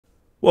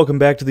Welcome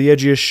back to the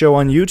edgiest show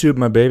on YouTube,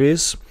 my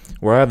babies,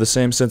 where I have the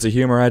same sense of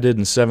humor I did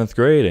in 7th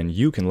grade, and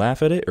you can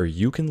laugh at it or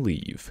you can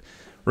leave.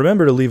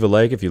 Remember to leave a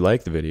like if you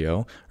like the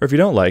video, or if you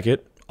don't like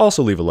it,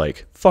 also leave a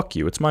like. Fuck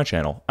you, it's my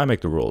channel. I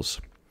make the rules.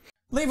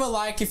 Leave a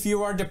like if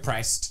you are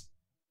depressed.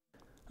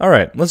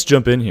 Alright, let's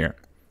jump in here.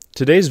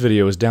 Today's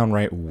video is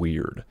downright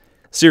weird.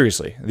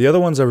 Seriously, the other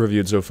ones I've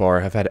reviewed so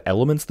far have had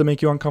elements that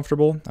make you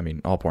uncomfortable. I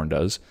mean, all porn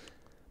does.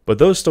 But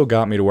those still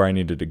got me to where I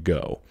needed to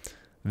go.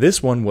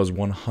 This one was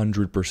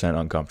 100%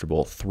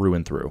 uncomfortable through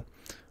and through.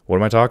 What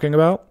am I talking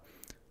about?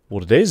 Well,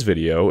 today's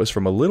video is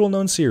from a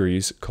little-known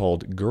series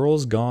called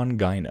Girls Gone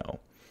GYNO.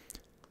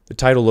 The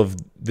title of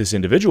this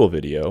individual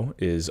video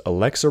is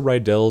Alexa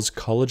Rydell's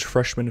College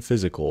Freshman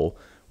Physical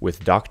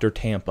with Dr.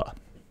 Tampa.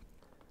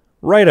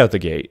 Right out the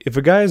gate, if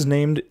a guy is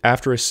named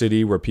after a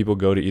city where people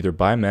go to either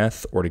buy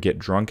meth or to get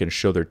drunk and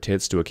show their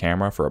tits to a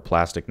camera for a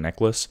plastic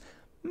necklace,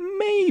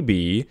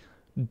 maybe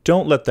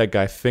don't let that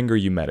guy finger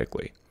you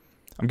medically.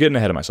 I'm getting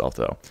ahead of myself,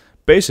 though.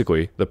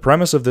 Basically, the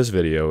premise of this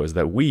video is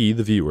that we,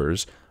 the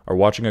viewers, are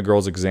watching a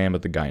girl's exam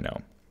at the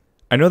gyno.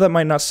 I know that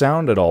might not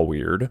sound at all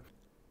weird,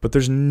 but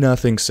there's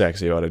nothing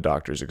sexy about a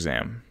doctor's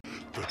exam.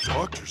 The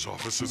doctor's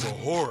office is a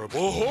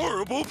horrible,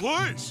 horrible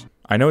place!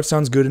 I know it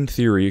sounds good in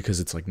theory because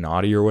it's like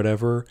naughty or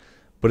whatever,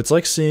 but it's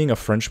like seeing a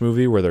French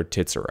movie where their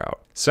tits are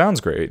out. Sounds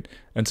great,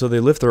 until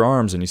they lift their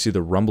arms and you see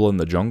the rumble in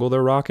the jungle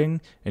they're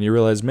rocking, and you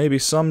realize maybe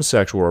some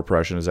sexual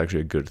repression is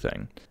actually a good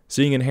thing.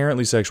 Seeing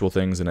inherently sexual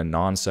things in a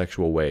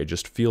non-sexual way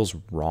just feels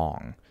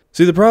wrong.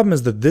 See, the problem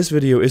is that this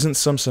video isn't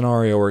some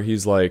scenario where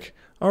he's like,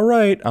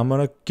 alright, I'm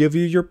gonna give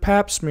you your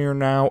pap smear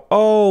now.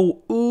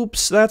 Oh,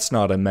 oops, that's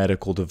not a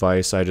medical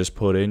device I just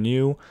put in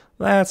you.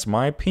 That's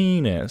my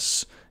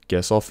penis.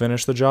 Guess I'll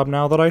finish the job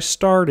now that I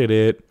started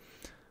it.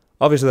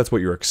 Obviously, that's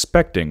what you're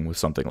expecting with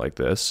something like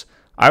this.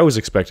 I was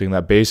expecting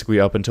that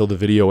basically up until the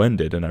video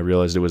ended and I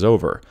realized it was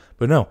over.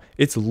 But no,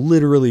 it's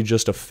literally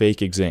just a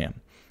fake exam.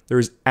 There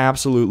is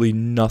absolutely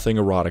nothing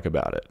erotic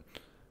about it.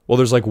 Well,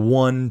 there's like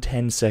one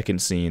 10-second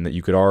scene that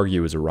you could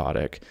argue is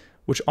erotic,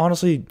 which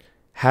honestly,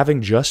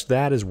 having just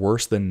that is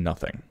worse than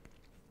nothing.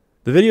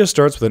 The video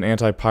starts with an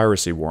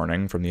anti-piracy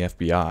warning from the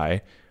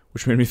FBI,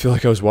 which made me feel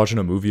like I was watching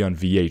a movie on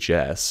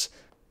VHS.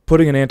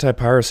 Putting an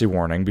anti-piracy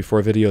warning before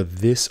a video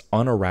this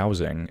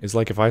unarousing is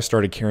like if I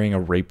started carrying a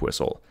rape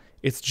whistle.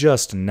 It's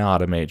just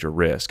not a major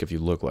risk if you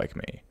look like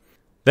me.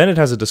 Then it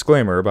has a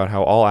disclaimer about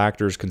how all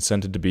actors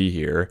consented to be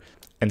here,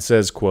 and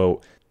says,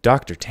 quote,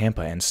 Dr.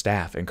 Tampa and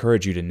staff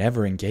encourage you to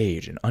never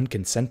engage in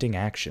unconsenting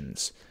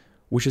actions,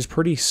 which is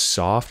pretty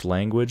soft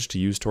language to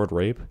use toward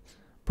rape.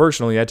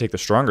 Personally, I take the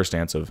stronger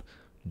stance of,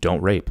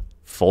 don't rape,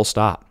 full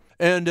stop.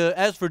 And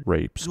as for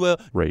rapes, well,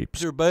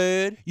 rapes are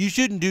bad. You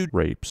shouldn't do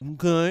rapes.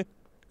 Okay.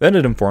 Then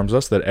it informs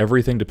us that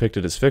everything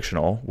depicted is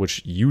fictional,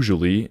 which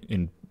usually,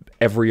 in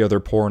every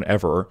other porn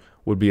ever,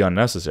 would be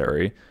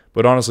unnecessary.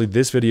 But honestly,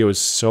 this video is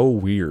so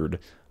weird,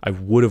 I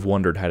would have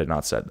wondered had it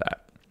not said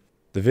that.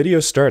 The video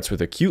starts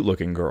with a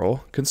cute-looking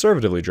girl,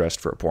 conservatively dressed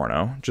for a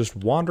porno, just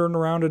wandering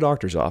around a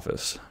doctor's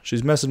office.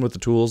 She's messing with the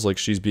tools like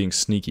she's being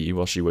sneaky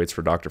while she waits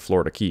for Dr.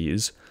 Florida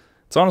Keys.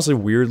 It's honestly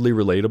weirdly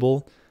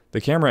relatable.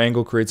 The camera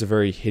angle creates a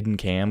very hidden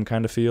cam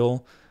kind of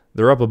feel.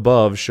 They're up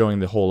above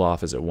showing the whole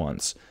office at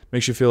once.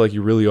 Makes you feel like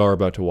you really are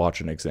about to watch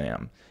an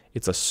exam.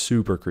 It's a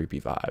super creepy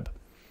vibe.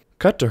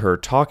 Cut to her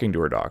talking to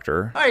her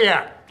doctor. Oh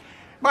yeah,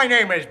 my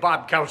name is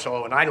Bob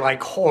Kelso and I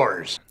like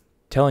whores.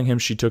 Telling him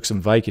she took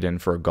some Vicodin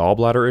for a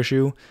gallbladder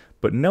issue,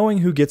 but knowing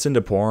who gets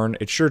into porn,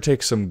 it sure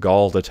takes some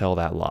gall to tell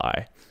that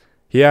lie.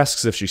 He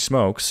asks if she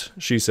smokes.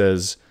 She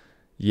says,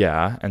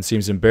 yeah, and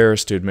seems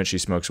embarrassed to admit she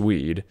smokes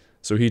weed.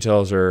 So he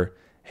tells her,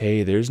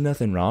 hey, there's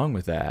nothing wrong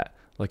with that,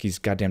 like he's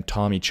goddamn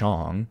Tommy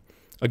Chong.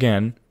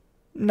 Again,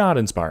 not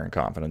inspiring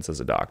confidence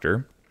as a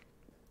doctor.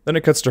 Then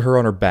it cuts to her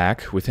on her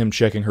back, with him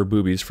checking her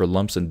boobies for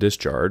lumps and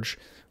discharge,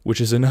 which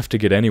is enough to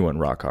get anyone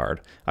rock hard.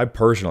 I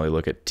personally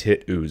look at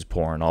tit ooze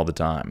porn all the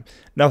time.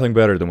 Nothing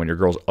better than when your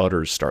girl's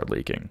udders start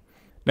leaking.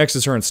 Next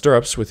is her in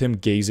stirrups, with him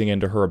gazing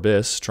into her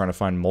abyss, trying to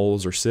find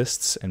moles or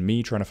cysts, and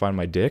me trying to find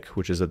my dick,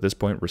 which is at this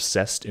point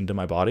recessed into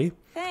my body.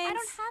 Thanks. I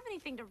don't have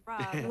anything to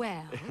rub.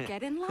 Well,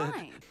 get in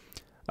line.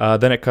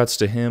 Then it cuts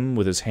to him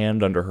with his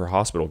hand under her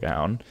hospital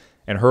gown,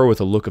 and her with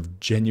a look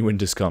of genuine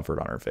discomfort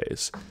on her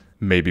face.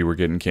 Maybe we're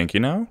getting kinky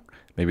now?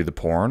 Maybe the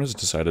porn has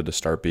decided to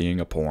start being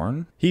a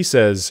porn? He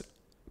says,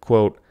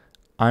 quote,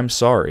 I'm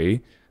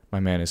sorry,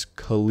 my man is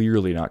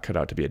clearly not cut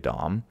out to be a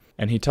dom,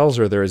 and he tells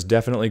her there is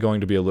definitely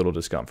going to be a little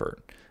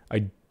discomfort.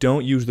 I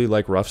don't usually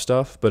like rough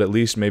stuff, but at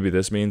least maybe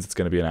this means it's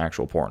going to be an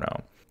actual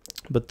porno.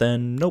 But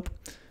then, nope.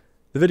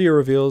 The video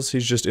reveals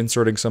he's just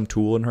inserting some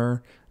tool in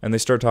her, and they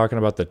start talking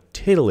about the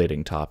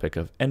titillating topic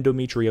of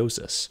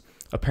endometriosis.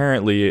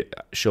 Apparently,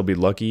 she'll be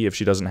lucky if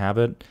she doesn't have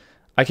it.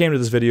 I came to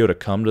this video to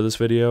come to this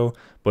video,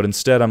 but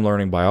instead I'm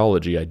learning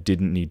biology I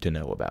didn't need to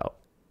know about.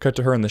 Cut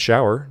to her in the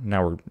shower.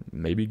 Now we're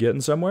maybe getting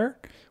somewhere?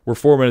 We're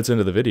 4 minutes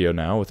into the video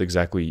now with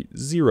exactly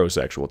zero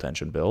sexual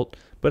tension built,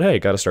 but hey,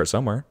 gotta start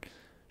somewhere.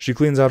 She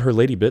cleans out her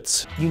lady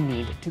bits. You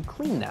need to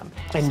clean them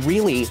and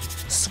really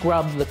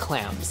scrub the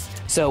clams.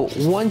 So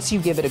once you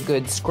give it a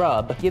good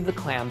scrub, give the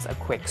clams a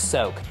quick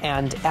soak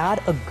and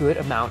add a good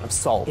amount of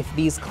salt. If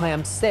these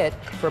clams sit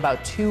for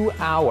about 2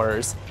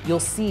 hours, you'll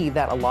see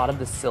that a lot of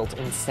the silt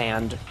and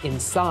sand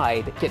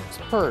inside gets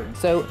purged.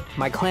 So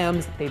my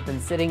clams, they've been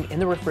sitting in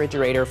the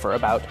refrigerator for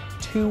about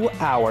 2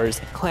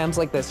 hours. Clams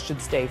like this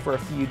should stay for a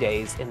few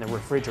days in the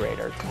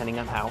refrigerator, depending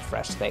on how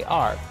fresh they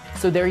are.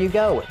 So there you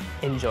go.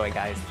 Enjoy,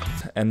 guys.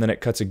 And then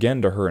it cuts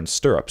again to her in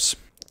stirrups.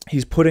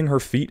 He's putting her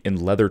feet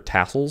in leather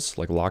tassels,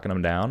 like locking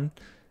them down.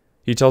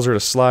 He tells her to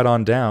slide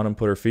on down and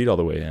put her feet all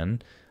the way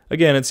in.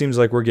 Again, it seems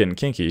like we're getting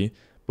kinky,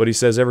 but he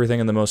says everything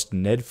in the most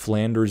Ned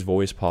Flanders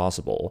voice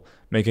possible,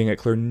 making it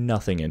clear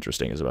nothing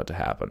interesting is about to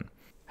happen.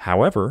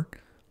 However,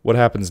 what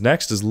happens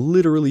next is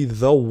literally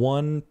the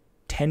one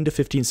 10 to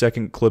 15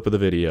 second clip of the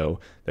video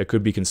that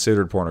could be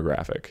considered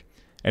pornographic.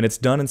 And it's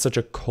done in such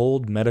a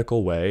cold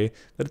medical way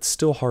that it's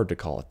still hard to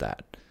call it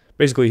that.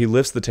 Basically, he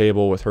lifts the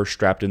table with her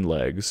strapped in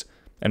legs,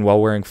 and while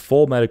wearing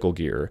full medical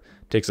gear,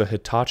 takes a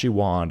Hitachi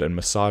wand and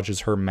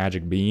massages her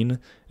magic bean,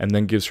 and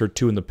then gives her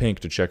 2 in the pink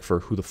to check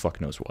for who the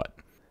fuck knows what.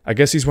 I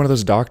guess he's one of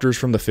those doctors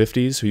from the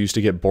 50s who used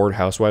to get bored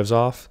housewives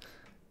off.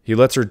 He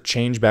lets her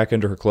change back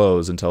into her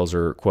clothes and tells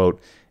her,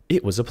 quote,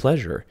 "It was a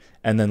pleasure,"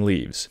 and then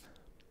leaves.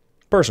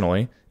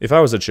 Personally, if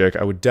I was a chick,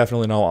 I would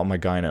definitely not want my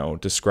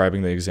gyno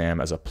describing the exam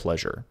as a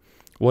pleasure.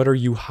 What are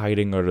you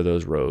hiding under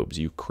those robes,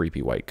 you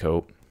creepy white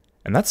coat?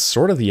 And that's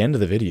sort of the end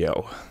of the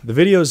video. The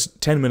video's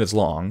 10 minutes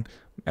long,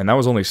 and that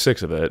was only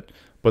 6 of it,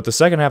 but the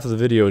second half of the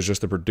video is just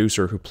the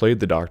producer who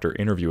played the doctor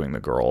interviewing the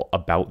girl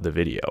about the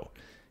video.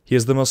 He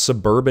has the most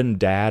suburban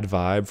dad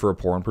vibe for a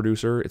porn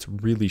producer. It's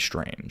really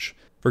strange.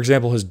 For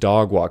example, his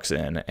dog walks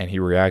in, and he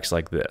reacts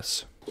like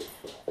this.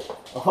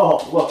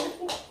 Oh,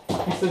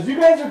 look. He says, "You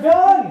guys are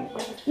done!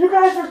 You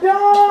guys are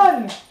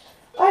done!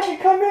 I can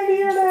come in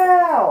here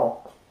now!"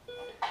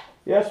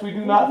 Yes, we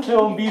do not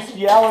film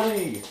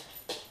bestiality,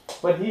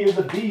 but he is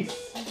a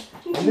beast,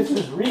 and this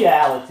is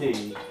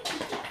reality.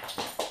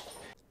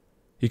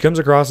 He comes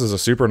across as a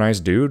super nice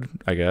dude,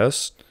 I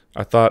guess.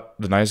 I thought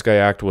the nice guy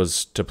act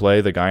was to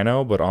play the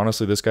gyno, but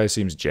honestly this guy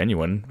seems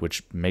genuine,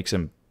 which makes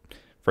him,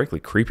 frankly,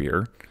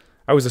 creepier.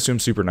 I always assume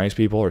super nice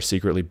people are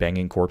secretly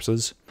banging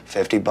corpses.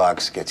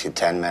 $50 gets you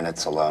 10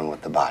 minutes alone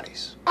with the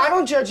bodies. I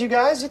don't judge you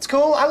guys. It's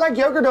cool. I like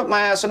yogurt up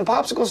my ass and a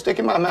popsicle stick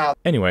in my mouth.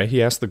 Anyway,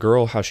 he asked the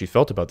girl how she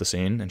felt about the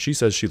scene, and she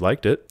says she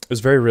liked it. It was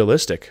very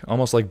realistic,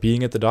 almost like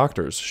being at the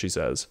doctor's, she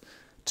says.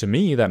 To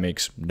me, that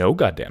makes no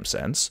goddamn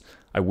sense.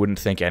 I wouldn't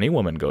think any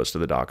woman goes to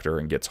the doctor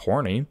and gets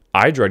horny.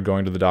 I dread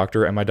going to the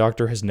doctor, and my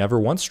doctor has never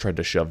once tried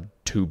to shove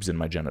tubes in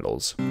my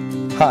genitals.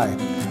 Hi,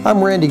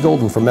 I'm Randy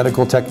Golden from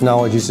Medical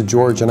Technologies of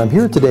Georgia, and I'm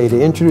here today to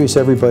introduce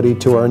everybody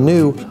to our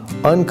new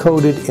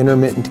uncoated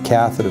intermittent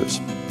catheters.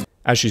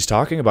 As she's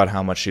talking about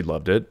how much she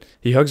loved it,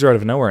 he hugs her out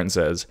of nowhere and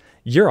says,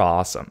 "You're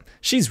awesome.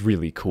 She's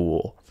really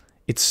cool."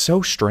 It's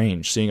so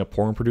strange seeing a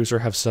porn producer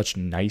have such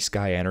nice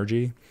guy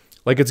energy.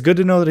 Like, it's good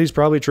to know that he's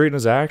probably treating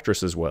his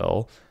actress as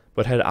well,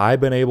 but had I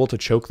been able to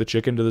choke the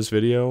chick into this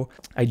video,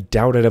 I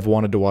doubt I'd have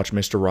wanted to watch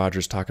Mr.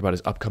 Rogers talk about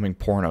his upcoming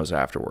pornos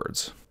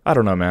afterwards. I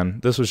don't know, man.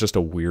 This was just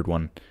a weird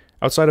one.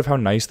 Outside of how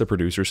nice the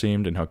producer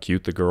seemed and how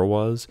cute the girl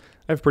was,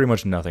 I have pretty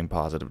much nothing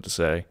positive to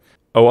say.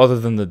 Oh, other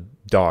than the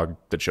dog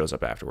that shows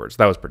up afterwards.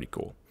 That was pretty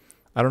cool.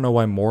 I don't know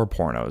why more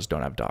pornos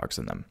don't have dogs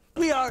in them.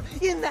 We are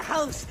in the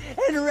house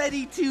and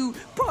ready to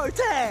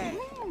party.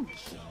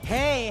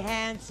 Hey,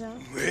 handsome.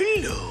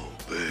 Hello,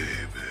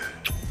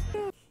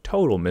 baby.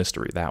 Total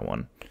mystery, that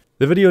one.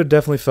 The video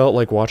definitely felt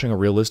like watching a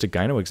realistic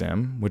gyno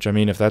exam, which, I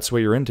mean, if that's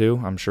what you're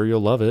into, I'm sure you'll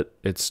love it.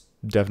 It's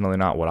definitely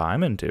not what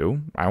I'm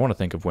into. I want to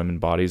think of women's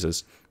bodies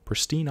as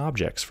pristine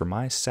objects for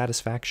my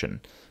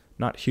satisfaction,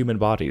 not human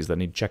bodies that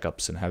need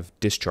checkups and have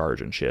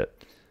discharge and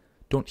shit.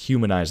 Don't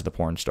humanize the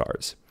porn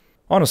stars.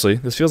 Honestly,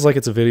 this feels like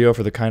it's a video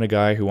for the kind of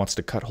guy who wants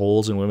to cut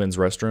holes in women's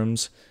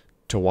restrooms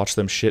to watch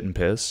them shit and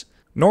piss.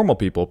 Normal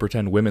people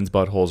pretend women's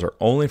buttholes are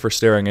only for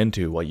staring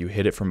into while you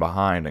hit it from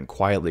behind and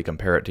quietly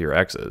compare it to your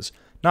ex's,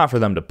 not for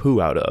them to poo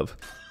out of.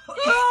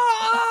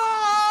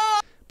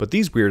 But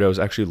these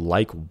weirdos actually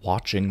like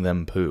watching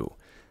them poo.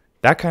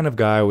 That kind of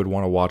guy would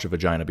want to watch a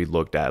vagina be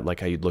looked at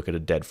like how you'd look at a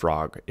dead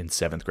frog in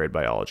 7th grade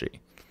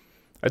biology.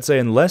 I'd say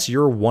unless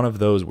you're one of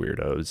those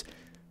weirdos,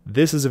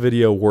 this is a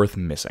video worth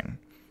missing.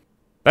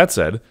 That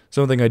said,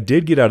 something I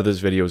did get out of this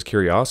video is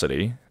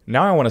curiosity.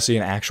 Now I want to see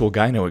an actual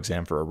gyno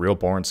exam for a real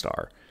porn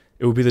star.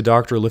 It would be the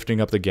doctor lifting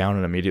up the gown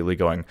and immediately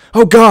going,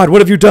 "Oh God,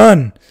 what have you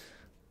done?"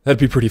 That'd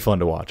be pretty fun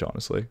to watch,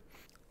 honestly.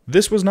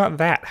 This was not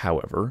that,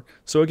 however,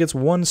 so it gets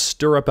 1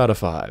 stirrup out of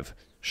 5.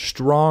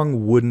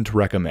 Strong wouldn't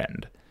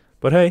recommend.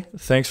 But hey,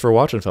 thanks for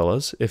watching,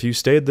 fellas. If you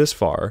stayed this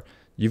far,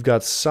 you've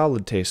got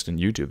solid taste in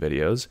YouTube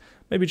videos.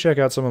 Maybe check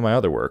out some of my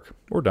other work.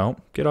 Or don't.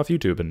 Get off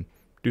YouTube and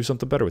do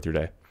something better with your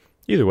day.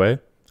 Either way,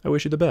 I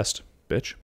wish you the best, bitch.